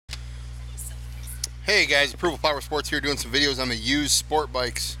Hey guys, Approval Power Sports here doing some videos on the used sport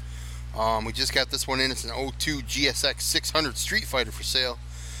bikes. We just got this one in. It's an 02 GSX600 Street Fighter for sale.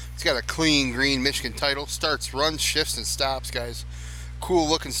 It's got a clean green Michigan title. Starts, runs, shifts, and stops, guys. Cool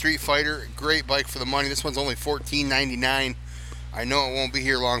looking Street Fighter. Great bike for the money. This one's only $14.99. I know it won't be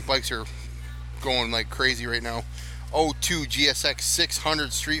here long. Bikes are going like crazy right now. 02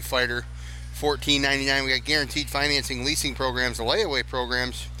 GSX600 Street Fighter, $14.99. We got guaranteed financing, leasing programs, layaway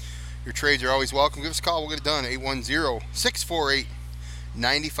programs. Your trades are always welcome. Give us a call. We'll get it done.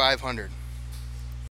 810-648-9500.